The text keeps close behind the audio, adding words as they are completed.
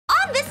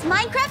On this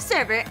Minecraft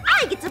server,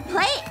 I get to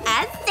play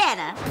as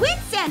Santa. When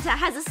Santa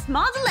has a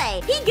small delay,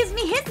 he gives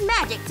me his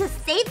magic to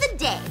save the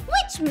day,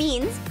 which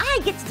means I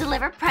get to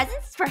deliver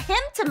presents for him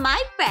to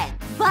my friends.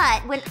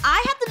 But when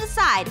I have to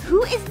decide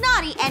who is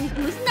naughty and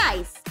who's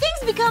nice,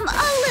 things become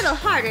a little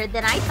harder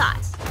than I thought.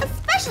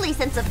 Especially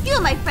since a few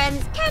of my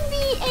friends can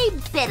be a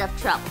bit of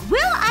trouble. Will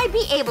I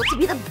be able to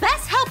be the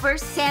best helper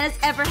Santa's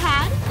ever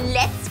had?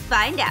 Let's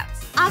find out.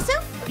 Also,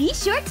 be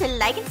sure to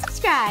like and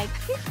subscribe.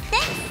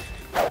 Thanks!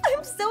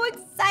 I'm so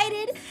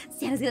excited.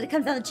 Santa's gonna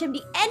come down the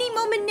chimney any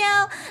moment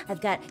now.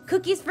 I've got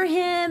cookies for him,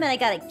 and I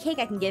got a cake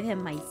I can give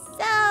him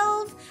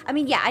myself. I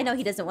mean, yeah, I know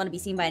he doesn't want to be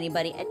seen by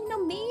anybody, and you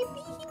know, maybe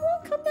he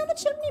won't come down the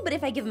chimney, but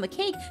if I give him a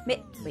cake,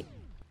 wait,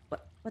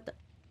 what's that?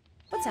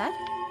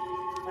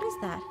 What is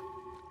that?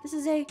 This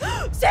is a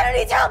Santa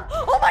needs help!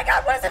 Oh my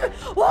god, what is it?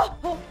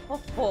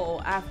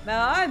 Oh,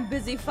 Aphmau, I'm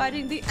busy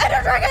fighting the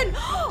Ender Dragon!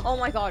 Oh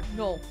my god,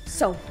 no.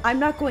 So, I'm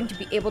not going to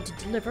be able to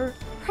deliver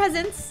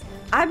presents.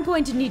 I'm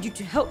going to need you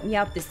to help me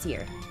out this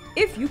year.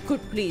 If you could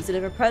please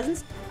deliver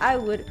presents, I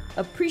would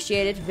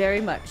appreciate it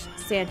very much.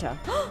 Santa.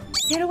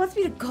 Santa wants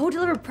me to go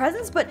deliver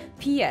presents, but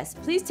P.S.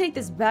 Please take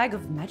this bag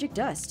of magic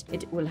dust.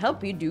 It will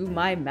help you do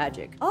my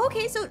magic.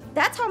 Okay, so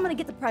that's how I'm gonna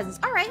get the presents.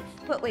 All right,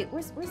 but wait,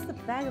 where's the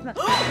bag of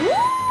magic?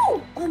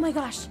 Oh my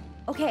gosh.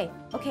 Okay.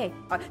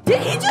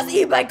 Did he just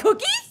eat my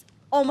cookies?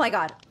 Oh my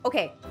god.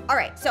 Okay, all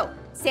right, so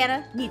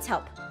Santa needs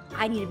help.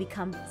 I need to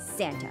become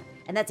Santa.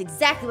 And that's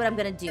exactly what I'm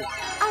gonna do.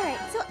 All right,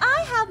 so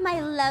I have my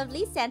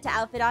lovely Santa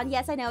outfit on.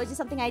 Yes, I know, it's just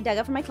something I dug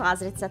up from my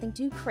closet. It's nothing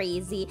too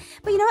crazy.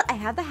 But you know what? I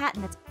have the hat,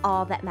 and that's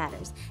all that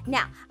matters.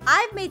 Now,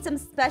 I've made some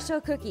special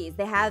cookies.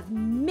 They have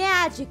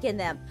magic in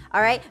them,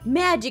 all right?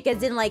 Magic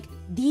as in, like,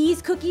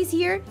 these cookies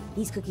here.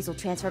 These cookies will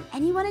transform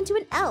anyone into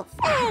an elf.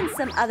 And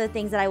some other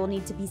things that I will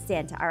need to be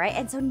Santa, all right?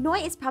 And so Noi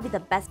is probably the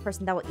best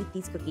person that will eat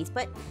these cookies.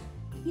 But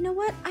you know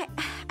what? I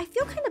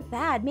feel kind of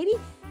bad. Maybe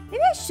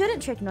I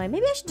shouldn't trick Noi.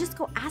 Maybe I should just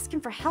go ask him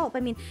for help. I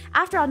mean,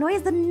 after all, Noi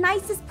is the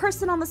nicest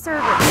person on the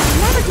server.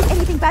 He never did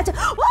anything bad to—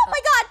 Oh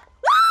my god!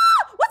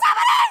 Ah! What's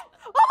happening?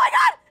 Oh my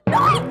god!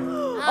 Noi!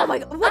 Oh my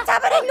god, what's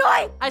happening,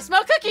 Noi? I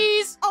smell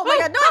cookies! Oh my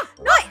god, Noi!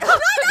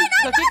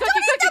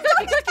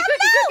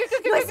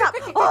 Noi, stop!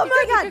 Oh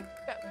my god!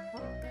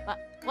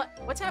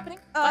 What's happening?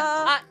 Oh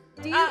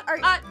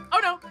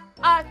no.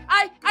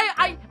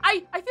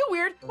 I feel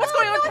weird. What's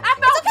going on? No,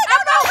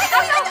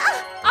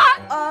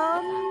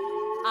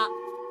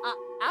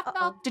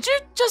 Aphmau, did you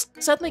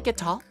just suddenly get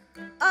tall?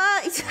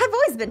 I've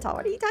always been tall.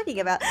 What are you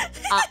talking about?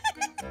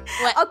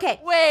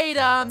 Okay. Wait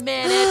a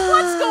minute.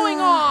 What's going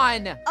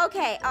on?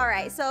 Okay, all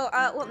right. So,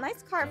 well,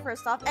 nice car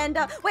first off. And,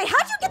 wait,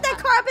 how'd you get that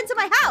car up into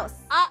my house?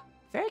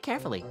 Very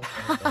carefully.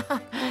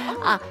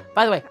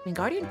 By the way,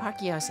 Wingardium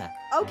Parkiosa.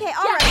 Okay,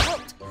 all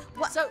right. Well,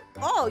 what? So,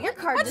 your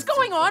car What's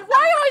going on?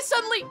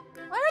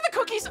 Why are the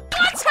cookies?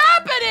 What's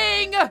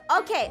happening?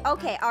 Okay,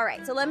 all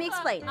right. So let me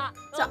explain.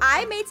 So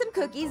I made some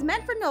cookies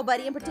meant for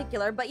nobody in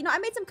particular, but you know, I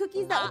made some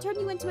cookies that will turn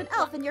you into an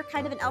elf, and you're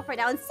kind of an elf right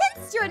now. And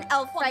since you're an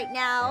elf right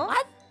now,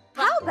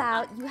 how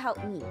about you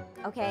help me,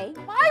 okay?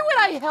 Why would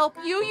I help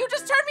you? You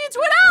just turned me into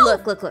an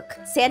elf! Look.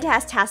 Santa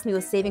has tasked me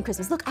with saving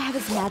Christmas. Look, I have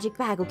his magic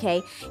bag,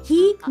 okay?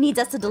 He needs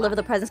us to deliver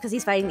the presents because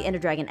he's fighting the Ender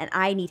Dragon, and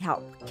I need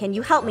help. Can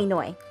you help me,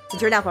 Noi?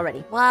 Since you're an elf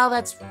already. Well,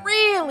 that's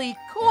really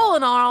cool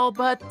and all,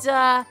 but,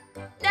 I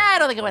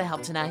don't think I'm gonna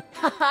help tonight.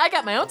 I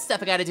got my own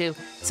stuff I gotta do.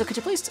 So could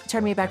you please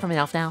turn me back from an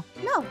elf now?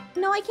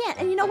 No, I can't.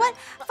 And you know what?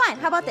 Fine,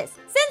 how about this?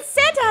 Since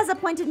Santa has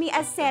appointed me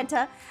as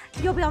Santa,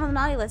 you'll be on the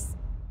naughty list.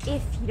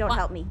 If you don't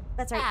help me.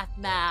 That's right.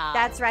 Aphmau.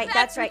 That's right.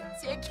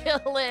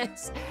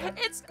 Ridiculous.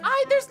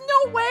 There's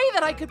no way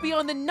that I could be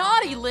on the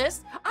naughty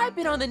list. I've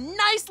been on the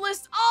nice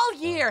list all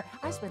year.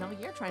 I spent all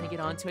year trying to get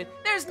onto it.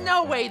 There's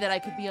no way that I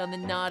could be on the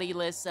naughty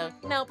list, so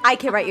nope. I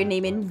can write your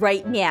name in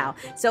right now.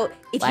 So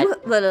if you,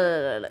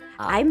 look.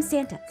 I'm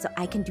Santa, so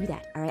I can do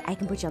that, all right? I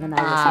can put you on the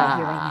naughty list right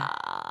here, right now.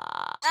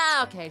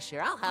 Okay,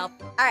 sure, I'll help.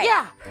 All right.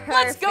 Yeah, perfect.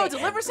 Let's go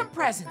deliver some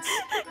presents.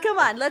 Come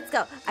on, let's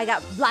go. I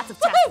got lots of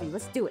tasks for you.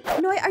 Let's do it.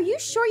 Noi, are you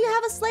sure you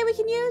have a sleigh we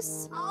can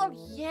use? Oh,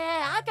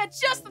 yeah, I got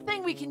just the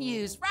thing we can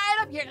use right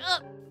up here.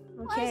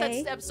 Why is that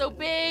step so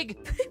big?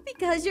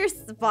 Because you're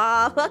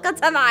small. Welcome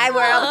to my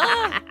world.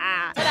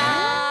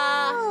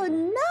 Ta-da! Oh,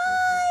 nice.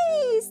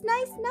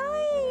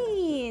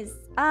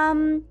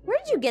 Where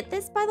did you get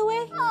this, by the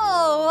way?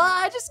 Oh,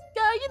 I just,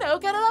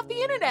 got it off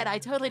the internet. I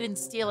totally didn't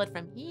steal it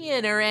from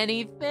Ian or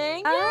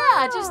anything.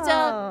 Yeah,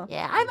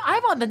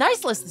 I'm on the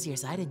nice list this year,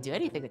 so I didn't do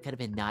anything that could have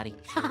been naughty.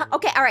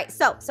 Okay, all right.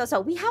 So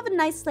we have a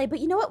nice sleigh, but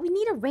you know what? We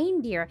need a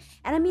reindeer.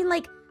 And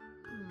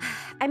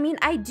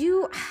I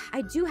do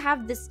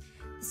have this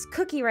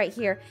cookie right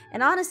here,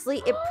 and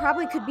honestly, it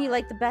probably could be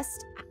like the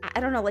best. I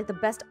don't know, like the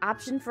best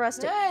option for us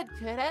to.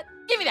 Could it?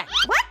 Give me that.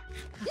 What?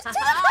 You took the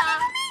cookie from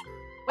me?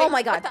 Wait, oh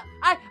my god!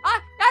 Why?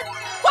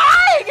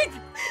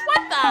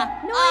 What the?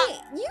 No,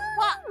 you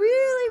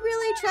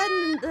really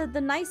treading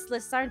the nice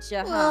list, aren't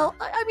you? Well,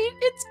 I mean,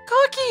 it's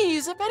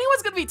cookies. If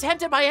anyone's gonna be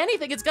tempted by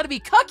anything, it's gonna be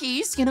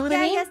cookies. You know what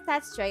I mean? Yes,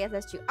 that's true. Yes,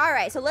 that's true. All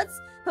right, so let's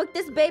hook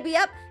this baby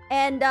up,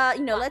 and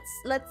you know, let's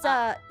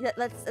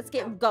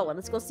get going.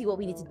 Let's go see what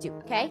we need to do.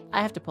 Okay?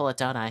 I have to pull it,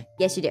 don't I?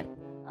 Yes, you do.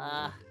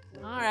 All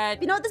right.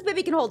 You know what? This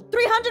baby can hold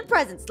 300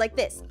 presents like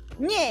this.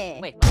 Yeah.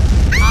 Wait.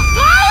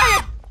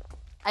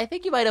 I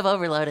think you might have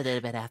overloaded it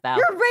a bit, Aphmau.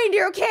 You're a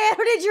reindeer, okay? How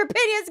did your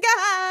opinions go?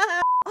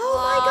 Oh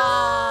my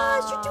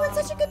gosh, you're doing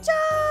such a good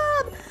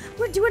job.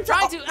 We're doing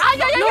Trying to.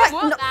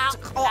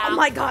 Oh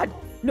my God.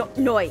 No,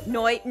 Noi,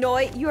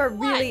 you are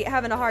really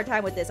having a hard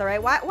time with this, all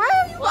right? Why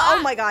are you? What?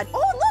 Oh my God.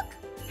 Oh, look.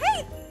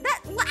 Hey,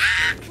 that.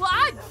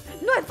 What?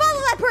 Noi, follow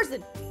that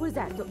person. What is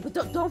that?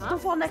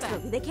 Don't fall next to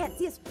them. They can't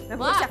see us.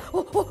 Remember, What?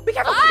 Oh, be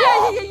careful.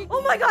 Oh! Yeah.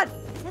 Oh my God.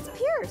 That's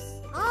Pierce.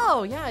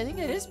 Oh, yeah, I think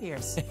it is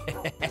Pierce.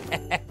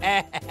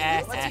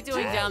 What's he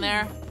doing down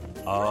there?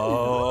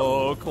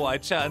 Oh,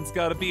 Kawaii-chan's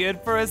gotta be in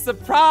for a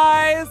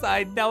surprise.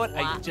 I know it.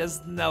 I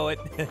just know it.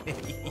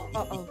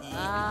 Uh-oh.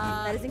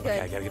 That isn't good. Okay,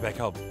 I gotta get back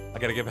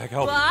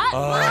home.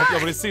 What?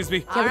 Nobody sees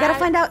me. Yeah, we gotta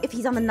find out if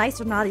he's on the nice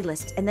or naughty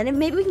list, and then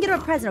maybe we can get him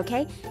a present,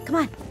 okay? Come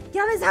on,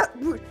 get on his house.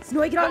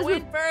 Snowy, get on his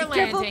roof. Fur Be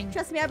careful. landing.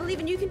 Trust me, I believe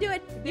in you. You can do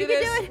it. You do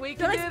can this. do it. We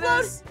Don't can do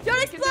explode. this. Don't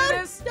We can do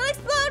explode. this. Don't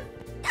explode.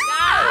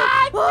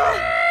 Ah!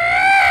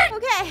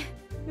 Okay,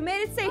 we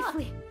made it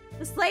safely.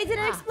 The sleigh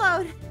didn't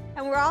explode,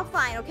 and we're all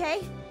fine,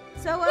 okay?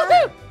 So,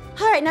 Woohoo!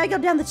 all right, now I go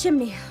down the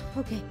chimney.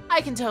 Okay.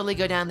 I can totally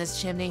go down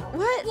this chimney.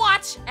 What?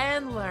 Watch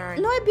and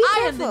learn. No, be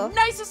I am careful. the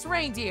nicest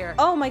reindeer.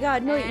 Oh my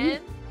God, no. And...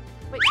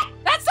 Wait,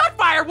 that's not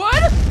firewood!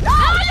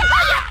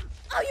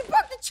 Oh, you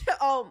broke the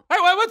Oh. Hey,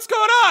 what's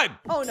going on?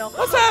 Oh no.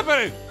 What's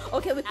happening?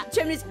 Okay, with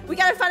chimneys, we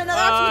gotta find another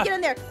option to get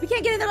in there. We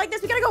can't get in there like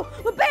this. We gotta go.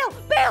 Well,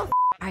 bail.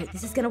 All right,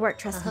 this is gonna work.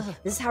 Trust me.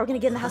 This is how we're gonna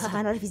get in the house and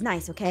find out if he's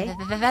nice. Okay?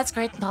 That's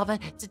great, Paul,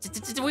 but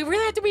do we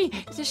really have to be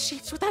the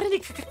sheeps without any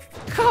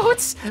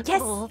coats?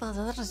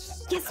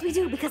 Yes. Yes, we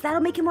do, because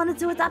that'll make him want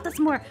to adopt us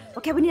more.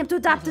 Okay, we need him to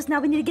adopt us now.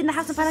 We need to get in the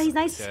house and find out he's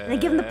nice, and then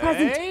give him the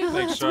present. Okay, make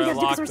That's sure what we I gotta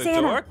do lock because the we're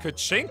Santa. door.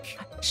 Ka-chink.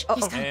 He's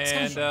coming.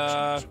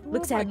 And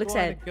Look sad, look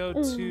sad. Go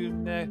to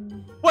next.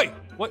 Wait,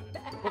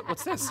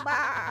 what's this?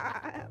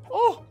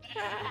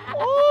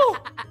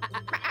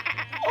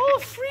 Oh,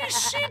 free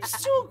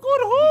sheeps to a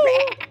good home.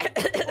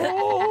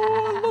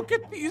 Oh, look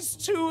at these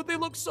two. They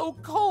look so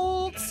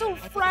cold, so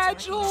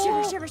fragile.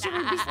 Shiver. Be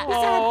sad.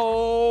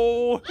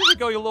 Oh, here we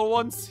go, you little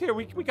ones. Here,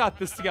 we got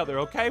this together,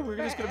 okay? We're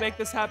just gonna make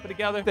this happen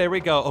together. There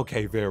we go.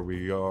 Okay, there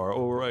we are.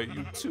 All right,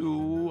 you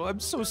two. I'm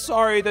so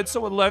sorry that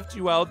someone left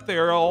you out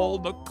there all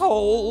in the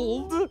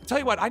cold. Tell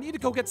you what, I need to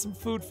go get some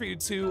food for you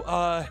two.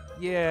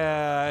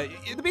 Yeah.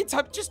 In the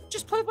meantime,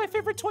 just play with my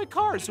favorite toy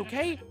cars,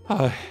 okay?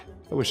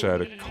 I wish I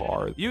had a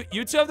car. You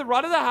two have the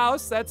run of the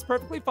house. That's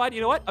perfectly fine.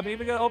 You know what? I'm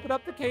even gonna open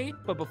up the gate.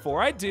 But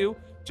before I do,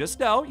 just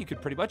know you can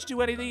pretty much do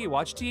anything. You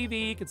watch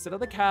TV, you can sit on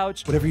the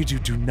couch. Whatever you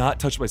do not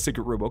touch my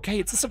secret room, okay?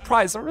 It's a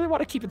surprise. I really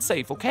want to keep it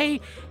safe, okay?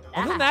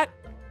 Other than that,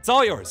 it's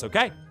all yours,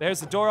 okay?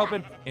 There's the door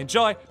open.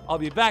 Enjoy. I'll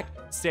be back.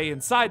 Stay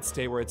inside.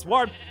 Stay where it's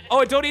warm.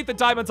 Oh, and don't eat the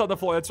diamonds on the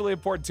floor. That's really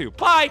important too.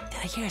 Bye. Did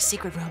I hear a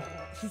secret room?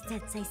 He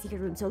said say secret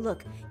room. So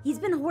look, he's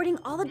been hoarding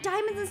all the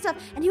diamonds and stuff,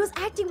 and he was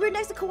acting weird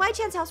next to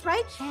Kawaii-chan's house,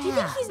 right? Do you think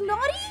Yeah. he's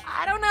naughty?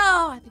 I don't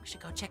know. I think we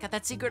should go check out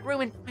that secret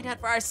room and find out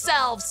for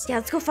ourselves. Yeah,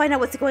 let's go find out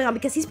what's going on,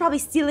 because he's probably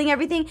stealing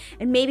everything,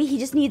 and maybe he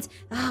just needs,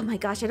 oh my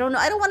gosh, I don't know.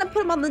 I don't want to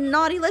put him on the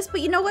naughty list,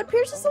 but you know what?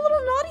 Pierce is a little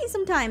naughty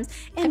sometimes.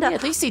 And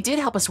At least he did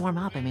help us warm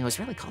up. I mean, it was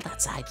really cold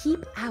outside.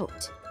 keep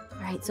out.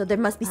 All right, so there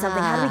must be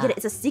something. How do we get it?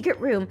 It's a secret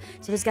room,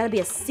 so there's got to be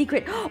a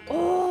secret.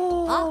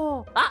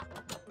 Oh!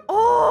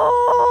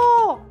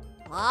 Oh!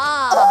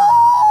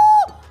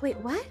 Wait,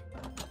 what?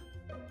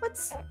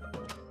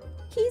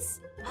 He's...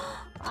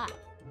 No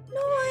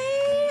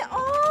way!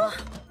 Oh!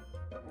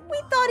 We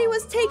thought he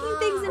was taking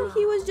things and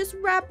he was just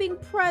wrapping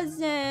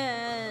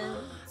presents.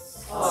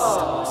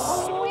 So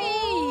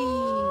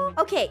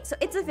sweet. Okay, so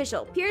it's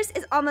official. Pierce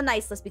is on the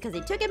nice list because he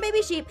took in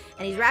baby sheep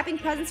and he's wrapping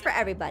presents for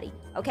everybody.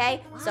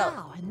 Okay? So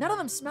Wow, and none of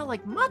them smell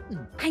like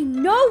mutton. I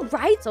know,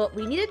 right? So what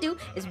we need to do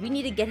is we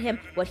need to get him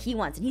what he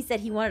wants. And he said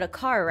he wanted a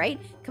car, right?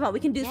 Come on, we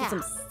can do this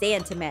with some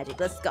Santa magic.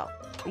 Let's go.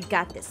 We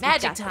got this.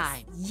 Magic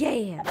time.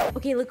 Yeah.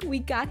 Okay, look, we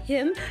got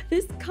him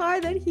this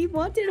car that he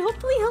wanted.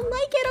 Hopefully he'll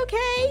like it,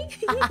 okay?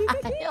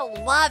 He'll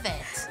love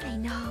it. I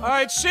know. All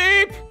right,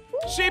 sheep.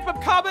 Sheep,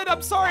 I'm coming.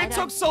 I'm sorry it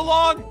took so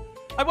long.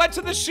 I went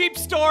to the sheep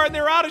store and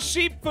they're out of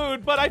sheep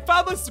food, but I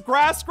found this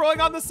grass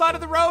growing on the side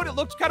of the road. It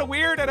looked kind of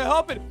weird and I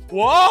hope it.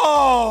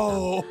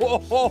 Whoa!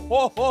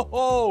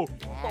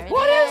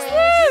 What is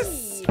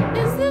this?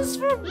 Is this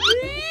for me?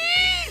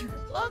 Here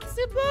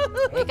he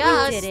We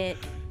goes. did it.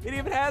 It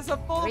even has a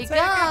full Here he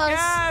tank of goes.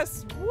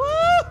 gas.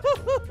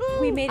 Woo!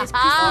 We made his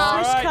Christmas All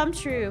wish right. come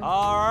true.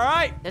 All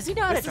right. Does he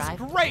know how to This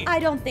drive? is great. I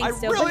don't think I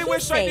so. really but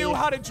wish he's I knew safe.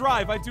 how to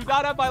drive. I do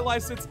not have my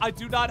license. I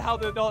do not know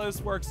how this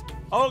works.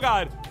 Oh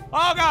God.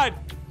 Oh God.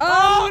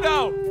 Oh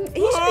no. He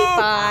should be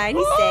fine.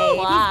 He's safe.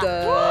 Wow. He's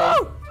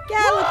good.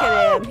 Yeah, look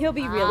at him. He'll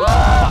be really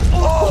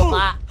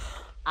Oh.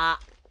 Ah.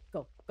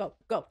 Go, go,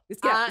 go.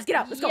 Let's get out. Let's get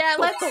out. Let's go. Yeah,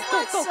 go,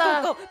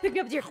 let's- go. Pick me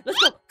up, dear. Let's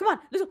go. Come on.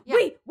 Let's go. Yeah.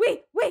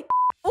 Wait.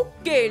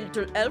 Okay,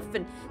 little elf.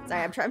 And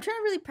sorry, I'm trying to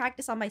really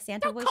practice on my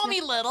Santa Don't voice. call now.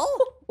 me little.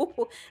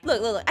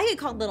 Look. I get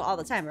called little all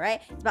the time, all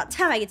right? It's about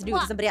time I get to do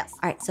it to somebody else.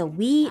 All right, so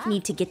we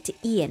need to get to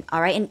Ian,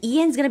 all right? And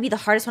Ian's gonna be the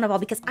hardest one of all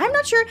because I'm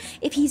not sure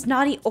if he's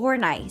naughty or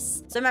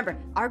nice. So remember,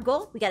 our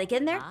goal, we gotta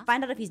get in there,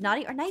 find out if he's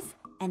naughty or nice,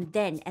 and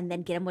then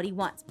get him what he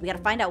wants. We gotta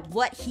find out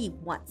what he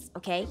wants,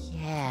 okay?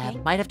 Yeah, Okay.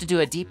 might have to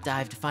do a deep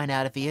dive to find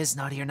out if he is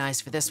naughty or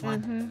nice for this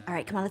one. All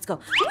right, come on, let's go.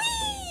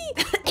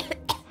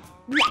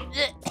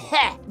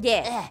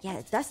 Yeah,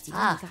 it's dusty. Oh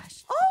my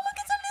gosh. Oh, look,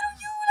 it's a little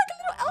you, like a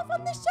little elf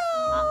on the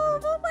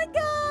shelf. Oh my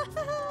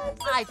gosh.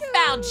 So I cute.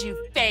 found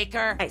you,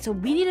 faker. All right, so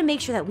we need to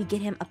make sure that we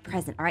get him a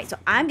present. All right, so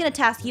I'm gonna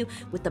task you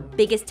with the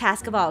biggest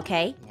task of all,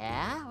 okay?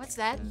 Yeah, what's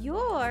that?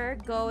 You're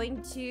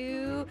going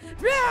to.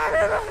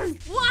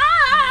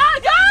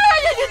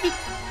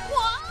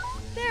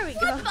 There we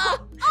go.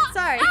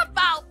 Sorry.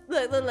 Aphmau.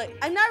 Look.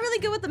 I'm not really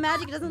good with the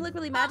magic. It doesn't look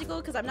really magical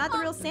because I'm not the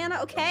real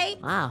Santa, okay?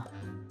 Wow.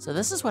 So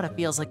this is what it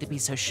feels like to be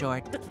so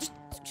short.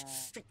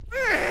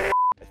 I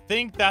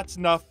think that's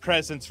enough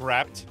presents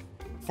wrapped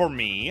for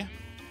me.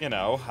 You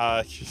know,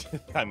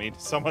 I mean,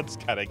 someone's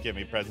gotta give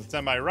me presents.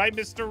 Am I right,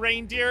 Mr.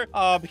 Reindeer?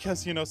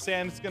 Because, you know,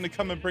 Santa's gonna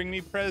come and bring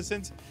me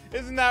presents.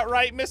 Isn't that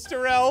right,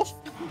 Mr. Elf?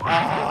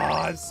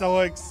 I'm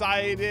so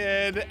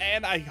excited.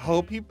 And I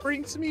hope he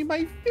brings me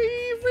my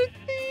favorite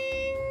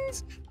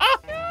things.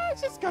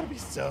 It's just gonna be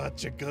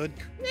such a good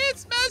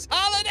Christmas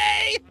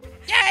holiday.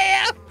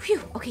 Yeah! Phew.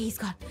 Okay, he's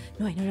gone.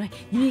 No. You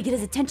need to get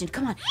his attention.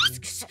 Come on.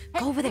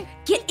 Go over there.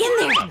 Get in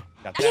there.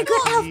 Got Be a that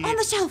good elf seat. on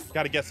the shelf.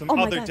 Gotta get some Oh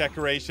my other God.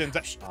 decorations.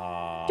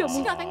 You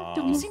see nothing?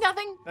 You see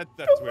nothing?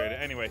 That's weird.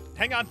 Anyway,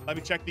 hang on. Let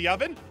me check the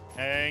oven.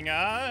 Hang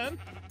on.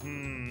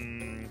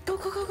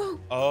 Go.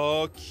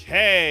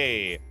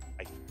 Okay.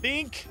 I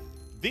think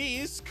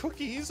these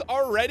cookies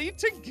are ready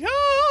to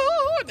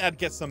go. Now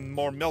get some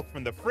more milk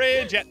from the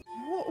fridge. And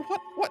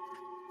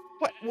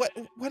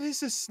what is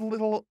this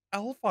little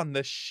elf on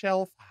the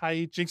shelf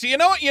hijinks? You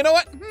know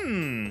what?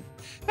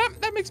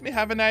 That makes me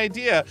have an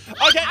idea.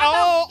 Okay.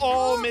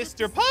 Oh,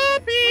 Mr.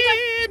 Puppy,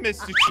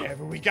 Mr.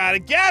 Trevor, we got a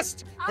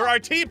guest for our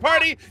tea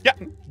party. Yeah.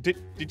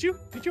 Did you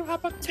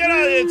hop up? Yeah,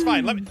 no, it's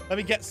fine. Let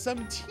me get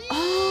some tea.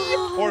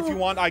 Oh. Or if you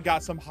want, I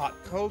got some hot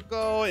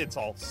cocoa. It's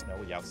all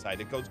snowy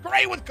outside. It goes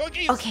great with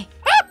cookies. Okay.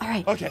 All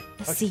right. Okay.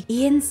 Let's see.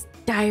 Ian's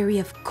Diary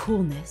of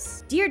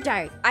Coolness. Dear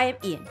Diary, I am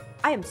Ian.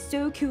 I am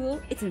so cool.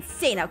 It's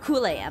insane how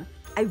cool I am.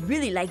 I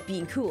really like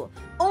being cool.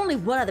 Only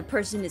one other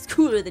person is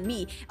cooler than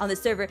me on the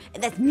server,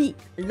 and that's me.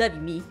 I love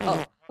you, me.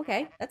 Oh,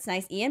 okay. That's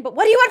nice, Ian. But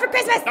what do you want for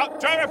Christmas? No,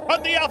 Trevor,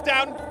 put the elf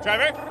down.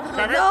 Trevor.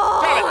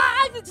 No.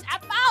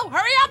 Aphmau,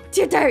 hurry up!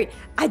 Dear Diary,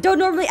 I don't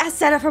normally ask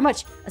Santa for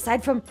much,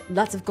 aside from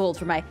lots of gold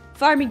for my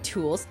farming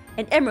tools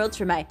and emeralds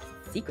for my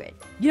secret.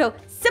 You know,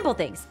 simple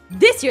things.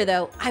 This year,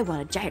 though, I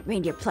want a giant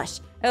reindeer plush.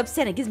 I hope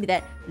Santa gives me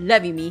that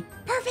love you me.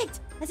 Perfect!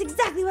 That's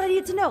exactly what I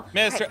needed to know.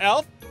 Mr. All right,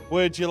 Elf,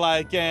 would you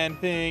like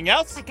anything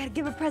else? I gotta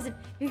give him a present.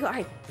 Here you go. All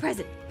right,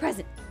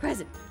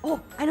 present. Oh,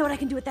 I know what I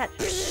can do with that.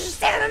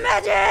 Santa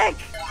magic!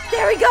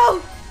 There we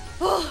go!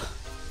 Oh,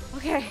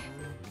 okay.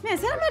 Man,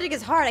 Santa magic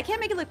is hard. I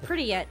can't make it look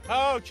pretty yet.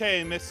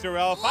 Okay, Mr.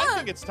 Elf, I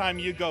think it's time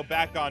you go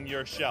back on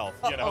your shelf.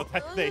 You know,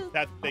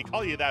 they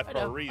call you that for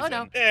a reason.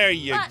 no. There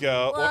you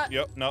go. What? Oh,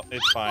 yep, no,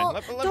 it's fine.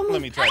 Let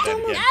Don't me try that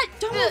Don't move. again.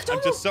 Don't move. I'm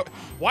just so.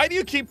 Why do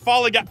you keep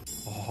falling out?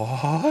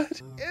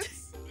 What?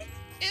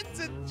 It's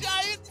a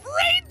giant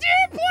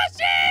reindeer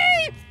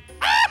plushie!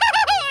 Oh,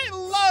 I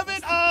love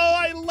it! Oh,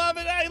 I love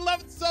it! I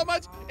love it so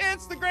much!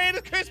 It's the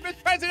greatest Christmas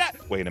present!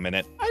 Wait a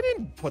minute. I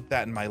didn't put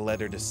that in my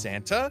letter to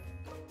Santa.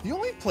 The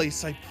only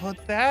place I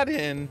put that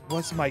in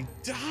was my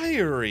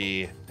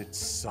diary. Did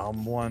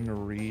someone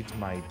read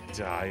my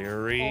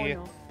diary?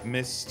 Oh,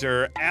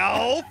 Mr.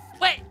 Elf?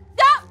 Wait,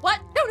 what?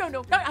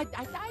 No.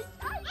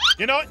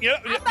 You know what?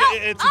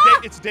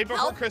 It's a day before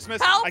Help,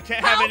 Christmas. help, I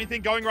can't have help.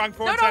 anything going wrong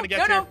for No, when Santa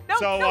gets no, here. no,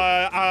 So no.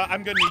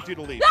 I'm gonna need you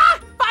to leave.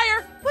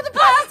 Fire! Put the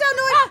presents down,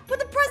 Noah! Put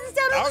the presents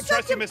down. I don't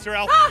trust you, Mr.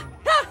 Elf.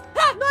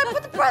 No,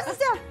 put the presents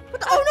down. No,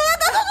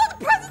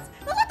 the presents.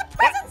 Those are the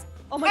presents.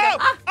 Oh my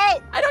God.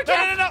 Oh! I don't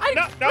care.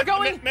 No, We're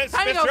going. Mr.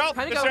 Time to go. Elf,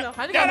 Time to Mr. go. Elf,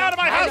 Time to get go. out of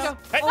my Time to house!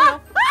 go. Hey,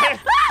 Oh, hey,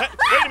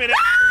 wait a minute.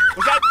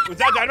 Was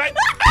that dynamite?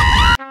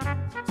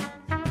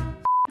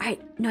 All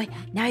right, no,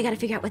 now I gotta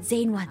figure out what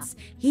Zane wants.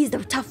 He's the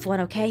tough one,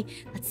 okay?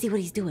 Let's see what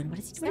he's doing. What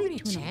is he Is there any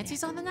doing over chance there?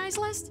 he's on the nice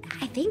list?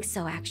 I think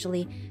so,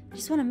 actually. I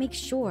just want to make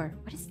sure.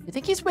 What is? You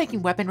think he's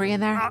making weaponry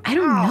in there? I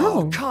don't know.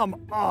 Oh, come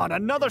on,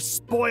 another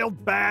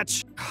spoiled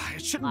batch.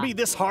 It shouldn't be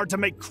this hard to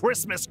make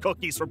Christmas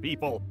cookies for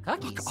people.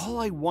 Cookies? Look, all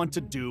I want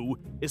to do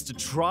is to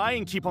try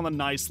and keep on the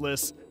nice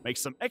list, make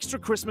some extra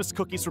Christmas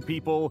cookies for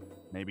people,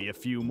 maybe a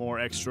few more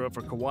extra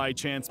for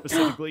Kawaii-chan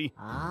specifically.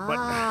 But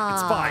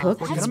it's fine. We're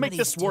Cookies? gonna make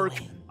this work.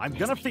 doing. I'm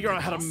gonna figure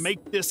out how to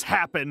make this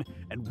happen,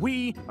 and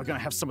we are gonna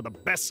have some of the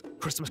best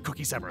Christmas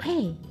cookies ever.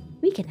 Hey,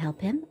 we can help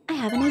him. I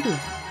have an idea.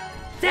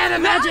 Santa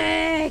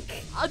magic!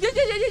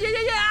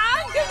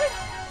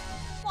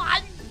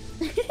 What?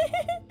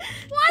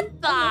 What?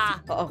 What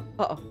the?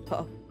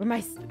 Uh-oh. We're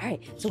mice. All right,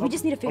 so we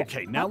just need to figure.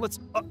 Okay, now let's.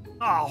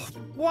 Oh,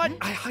 what?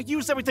 I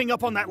used everything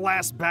up on that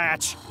last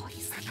batch.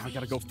 Now I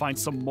gotta go find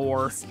some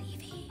more. He's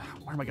leaving.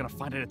 Where am I gonna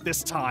find it at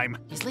this time?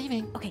 He's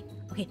leaving.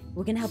 Okay,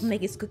 we're gonna help him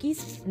make his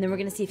cookies, and then we're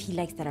gonna see if he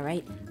likes that. All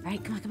right,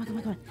 come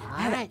on.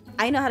 Alright.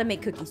 I know how to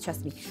make cookies.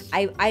 Trust me.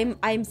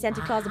 I'm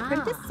Santa Claus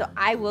apprentice, so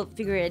I will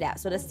figure it out.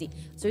 So let's see.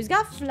 So he's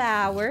got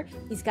flour,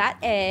 he's got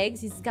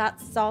eggs, he's got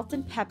salt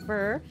and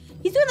pepper.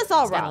 He's doing this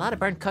all He's got wrong. a lot of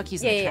burned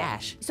cookies in the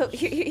trash. So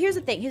here's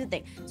the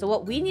thing. So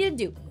what we need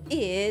to do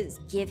is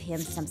give him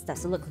some stuff.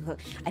 So look.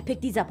 I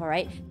picked these up, all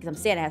right? Because I'm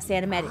Santa. I have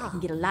Santa magic. I can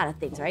get a lot of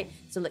things, all right?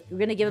 So look, we're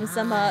gonna give him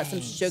some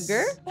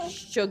sugar.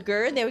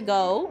 Sugar. There we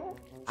go.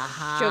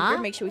 Sugar.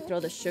 Make sure we throw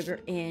the sugar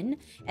in,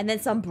 and then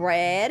some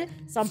bread.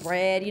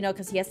 You know,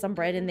 because he has some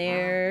bread in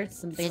there,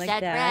 something like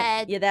that.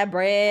 Bread. Yeah, that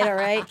bread. All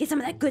right. Get some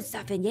of that good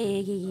stuff in. Yeah.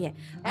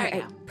 All There we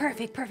right.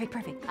 Perfect.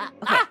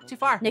 Okay. Too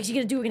far. Next,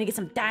 we're gonna get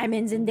some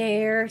diamonds in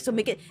there. So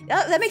make it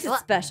that makes it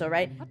special,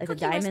 right? What Like the cookie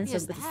diamonds. So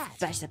recipe is it's that?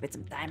 special. Put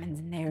some diamonds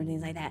in there and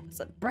things like that.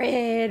 Some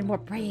bread, more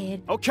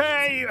bread.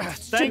 Okay,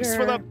 thanks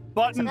for the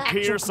button, Some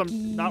Pierce. actual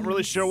I'm not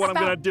really sure what I'm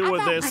gonna do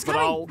with this, but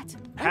I'll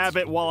have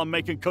it while I'm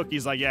making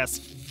cookies, I guess.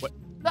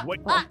 What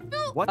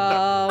the?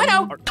 I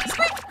know.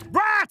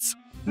 Rats!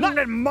 Not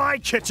in my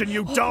kitchen,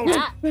 you don't!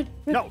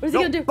 No, What is he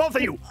gonna do? both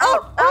of you!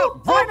 Oh,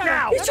 Out! Right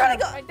now! He's trying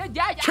to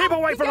go. Keep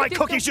away from my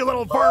cookies, you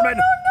little vermin!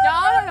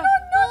 No.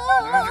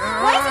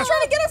 Why is he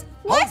trying to get us?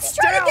 Why is he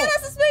trying to get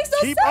us? This makes no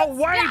Keep sense.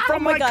 away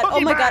from my God,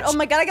 cookie batch! oh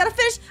my god, I gotta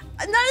finish.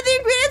 None of the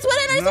ingredients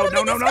went in. I just No, want to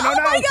make no, this no, go. no,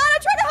 Oh my no. god,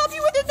 I'm trying to help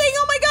you with your thing.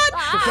 Oh my god.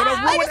 You're gonna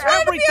I ruin just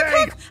wanted to be a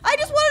everything! cook. I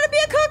just wanted to be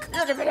a cook.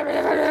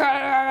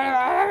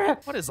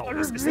 What is all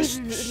this? Is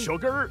this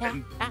sugar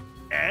and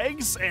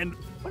eggs? And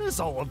what is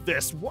all of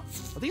this? What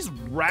are these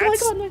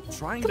rats Come on, Noy.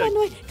 trying Come on,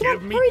 Noy. to Come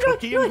give on. me Hurry, Noy.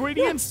 cookie Noy.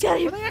 ingredients? Get out of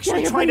here. Are they Get out actually of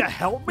here, trying to buddy.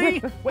 help me?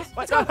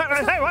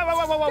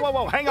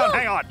 Whoa. Hang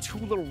on. Two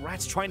little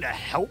rats trying to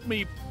help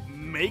me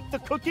make the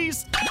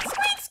cookies?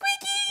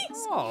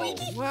 Oh,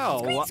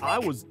 well, I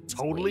was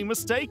totally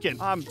mistaken.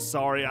 I'm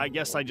sorry, I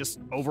guess I just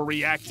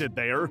overreacted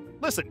there.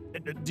 Listen,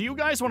 do you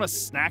guys want a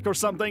snack or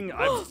something?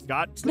 I've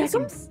got some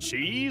Snackums?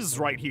 cheese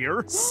right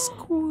here.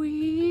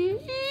 Squeak.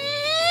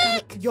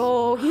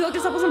 Yo, he hooked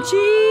us up with some cheese.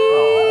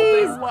 Oh,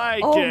 they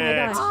like Oh my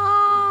it.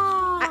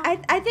 gosh.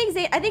 I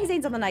think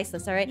Zane's on the nice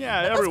list, all right?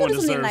 Yeah, Let's everyone go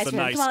do something deserves nice a for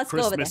him. nice Come on, let's go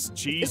over there. Christmas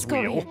cheese Let's go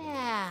over wheel. here.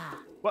 Yeah.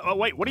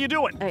 Wait, what are you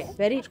doing? All right,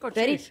 ready? go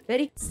Ready? cheese.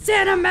 Ready?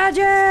 Santa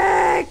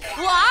magic!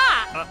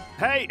 Blah.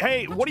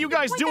 Hey, what are you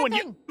guys doing?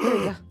 thing.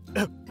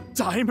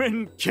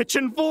 Diamond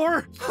kitchen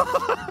floor?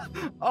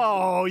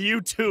 Oh,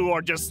 you two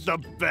are just the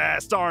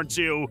best, aren't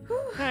you?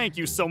 Thank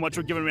you so much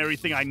for giving me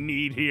everything I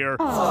need here.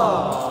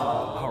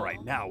 All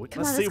right, now let's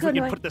on, see let's if go, we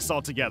can Noy. put this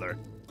all together.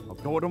 I'll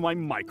go to my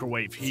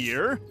microwave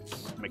here,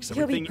 mix He'll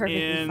be everything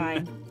perfectly in.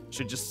 fine.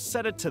 Should just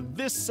set it to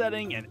this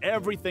setting, and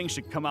everything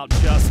should come out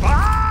just.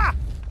 Ah!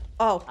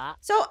 Oh,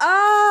 so,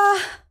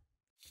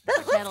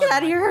 let's Kettle get in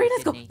out of here. my Hurry,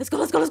 let's go. kidney. Let's go.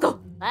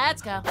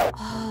 Let's go.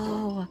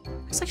 Oh,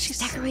 Looks like she's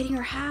decorating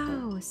her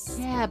house.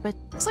 Yeah, but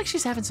looks like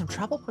she's having some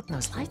trouble putting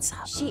those lights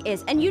up. She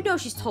is, and you know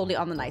she's totally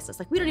on the nice list.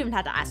 Like, we don't even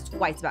have to ask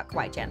twice about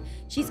Kawaii-chan.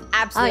 She's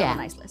absolutely Oh, yeah. on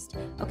the nice list.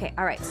 Okay,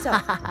 all right, so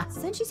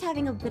since she's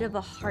having a bit of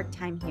a hard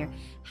time here,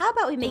 how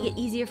about we make it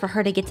easier for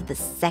her to get to the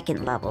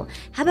second level?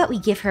 How about we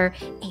give her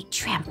a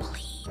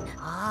trampoline?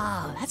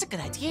 Oh, that's a good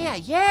idea.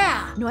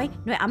 Yeah. Noi,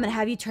 I'm gonna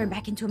have you turn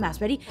back into a mouse.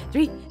 Ready?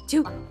 3,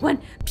 2,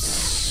 1.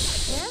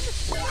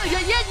 Yeah.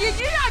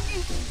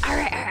 All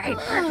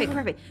right,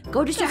 perfect.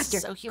 Go distract her.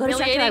 so Go distract her.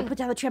 I humiliating. put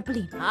down the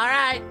trampoline. All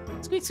right.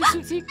 Squeak.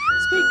 Squeak.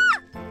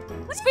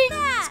 What's Squeak.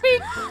 that?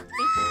 Squeak.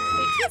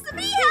 It's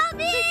me, help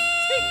me!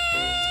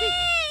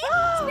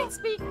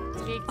 Squeak.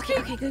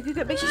 Okay,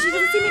 good. Make sure she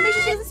doesn't see me.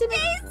 Chasing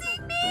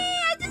me!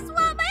 I just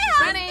want my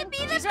house Running. to be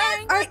the She's best.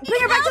 running. All right,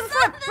 bring her back to the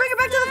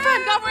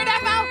front. Go for it,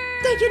 Aphmau.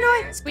 Thank you,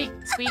 Noi. Squeak.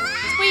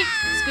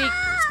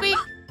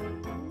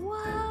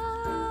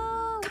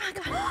 Whoa!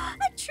 Come on.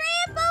 A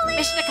trampoline!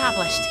 Mission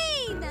accomplished.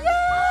 Yay!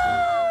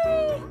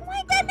 Oh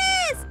my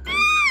goodness!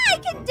 I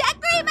can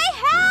decorate my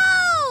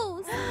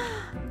house!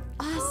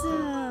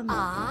 Awesome.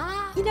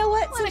 Ah, You know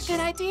what? what a good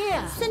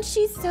idea. Since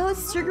she's so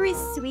sugary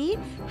sweet,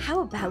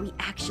 how about we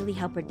actually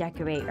help her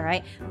decorate, all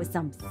right? With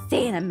some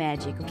Santa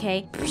magic,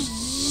 okay? There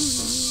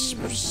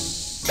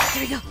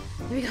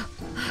we go.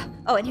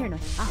 Oh, and here, Noi.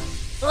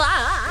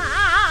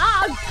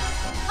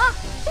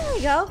 There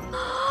we go.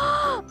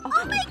 Oh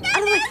my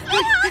goodness!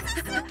 My house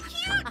is so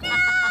cute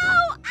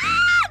now!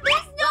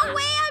 There's no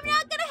way I'm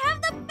not gonna have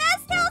the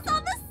best house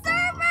on the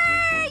server!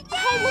 Yay!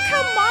 Oh, look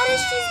how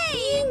modest she's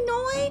being,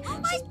 Noi. Oh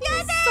my She's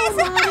goodness! so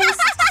modest,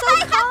 so I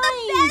have kind.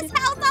 the best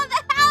house on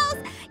the house!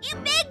 You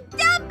big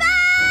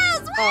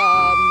dumbbells!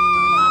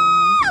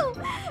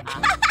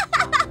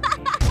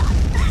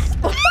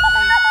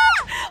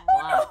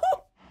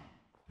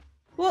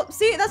 Well,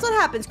 see, that's what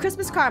happens.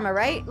 Christmas karma,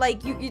 right?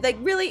 Like, you like,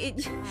 really...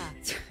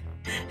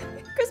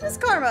 Christmas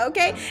karma,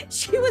 okay?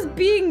 She was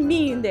being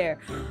mean there.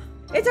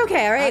 It's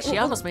okay, all right? She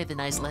almost made the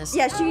nice list.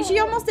 Yeah, she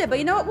almost did, but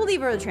you know what? We'll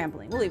leave her the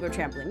trampoline. We'll leave her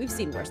trampoline. We've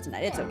seen worse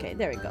tonight. It's okay.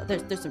 There we go.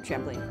 There's some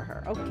trampoline for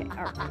her. Okay,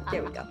 all right.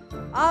 There we go.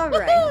 All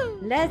right,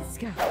 let's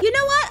go. You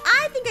know what?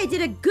 I think I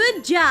did a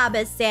good job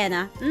as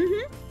Santa.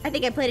 I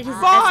think I played it as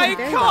My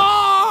very well.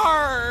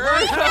 car!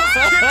 I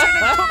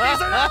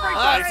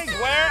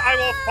swear I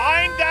will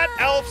find that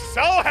elf,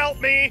 so help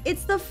me!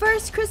 It's the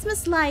first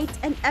Christmas light,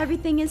 and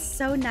everything is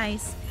so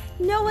nice.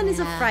 No one is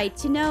a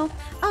fright, you know?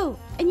 Oh,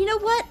 and you know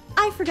what?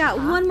 I forgot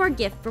one more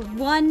gift for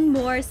one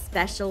more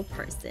special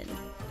person.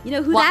 You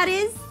know who that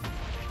is?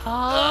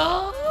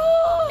 Oh,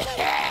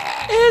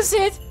 is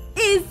it?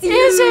 Is you.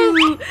 Is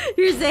it?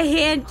 Here's a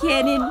hand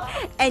cannon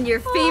and your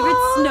favorite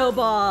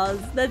snowballs.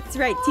 That's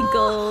right,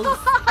 Tinkles.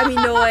 I mean,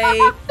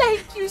 Noi.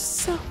 Thank you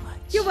so much.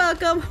 You're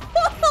welcome.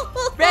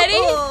 Ready?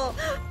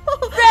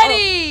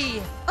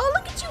 Ready! Oh,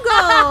 look at you go.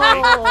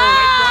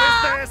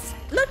 What is this?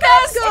 Look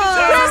at us go.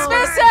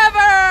 Christmas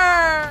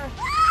ever!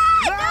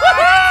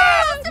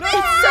 It's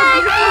so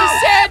beautiful.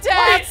 Santa I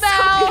Aphmau!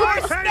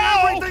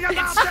 hate everything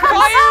about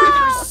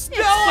this. It's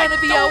gonna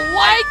be a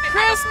white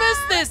Christmas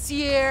this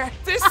year.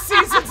 This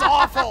season's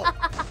awful.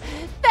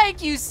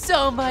 Thank you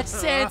so much,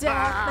 Santa.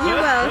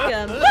 You're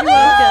welcome. You're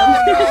welcome.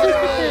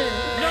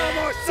 No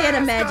more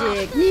Santa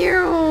magic.